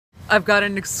I've got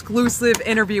an exclusive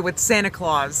interview with Santa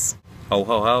Claus. Ho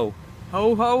ho ho.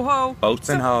 Ho ho ho. Boats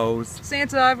and hoes.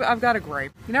 Santa, I've got a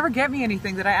gripe. You never get me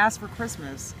anything that I ask for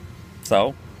Christmas.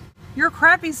 So? You're a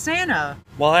crappy Santa.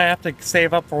 Well, I have to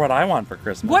save up for what I want for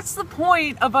Christmas. What's the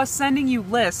point of us sending you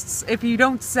lists if you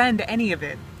don't send any of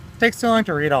it? It takes too long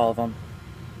to read all of them.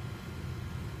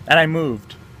 And I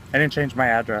moved. I didn't change my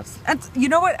address. And you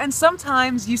know what? And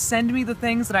sometimes you send me the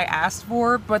things that I asked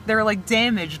for, but they're like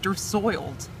damaged or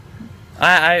soiled.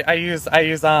 I don't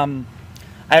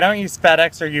use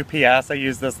FedEx or UPS. I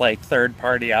use this like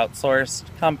third-party outsourced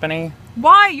company.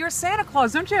 Why? You're Santa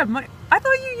Claus. Don't you have money? I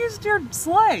thought you used your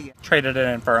sleigh. Traded it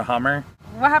in for a Hummer.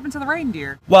 What happened to the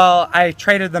reindeer? Well, I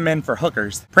traded them in for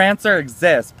hookers. Prancer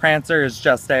exists. Prancer is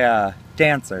just a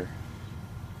dancer.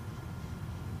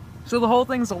 So the whole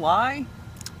thing's a lie?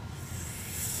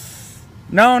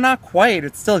 No, not quite.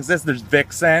 It still exists. There's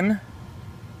Vixen.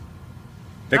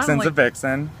 Vixen's a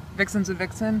vixen. Vixen's a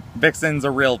vixen? Vixen's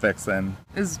a real vixen.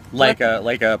 Is like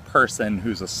a person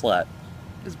who's a slut.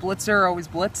 Is Blitzer always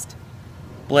blitzed?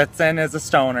 Blitzen is a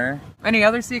stoner. Any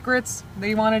other secrets that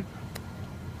you wanted?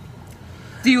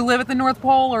 Do you live at the North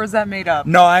Pole, or is that made up?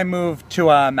 No, I moved to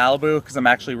Malibu because I'm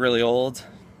actually really old.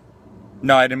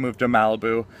 No, I didn't move to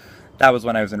Malibu. That was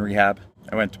when I was in rehab.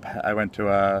 I went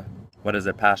to what is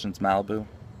it? Passions Malibu.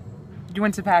 You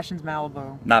went to Passions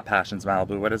Malibu. Not Passions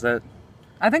Malibu. What is it?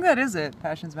 I think that is it.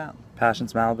 Passions Malibu.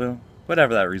 Passions Malibu.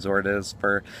 Whatever that resort is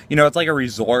for. You know, it's like a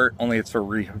resort, only it's for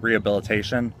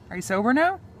rehabilitation. Are you sober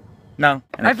now? No.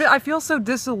 I feel so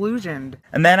disillusioned.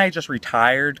 And then I just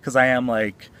retired because I am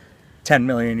like 10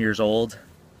 million years old.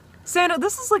 Santa,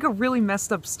 this is like a really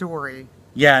messed up story.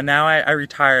 Yeah, now I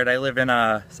retired. I live in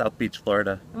South Beach,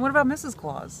 Florida. And what about Mrs.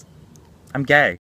 Claus? I'm gay.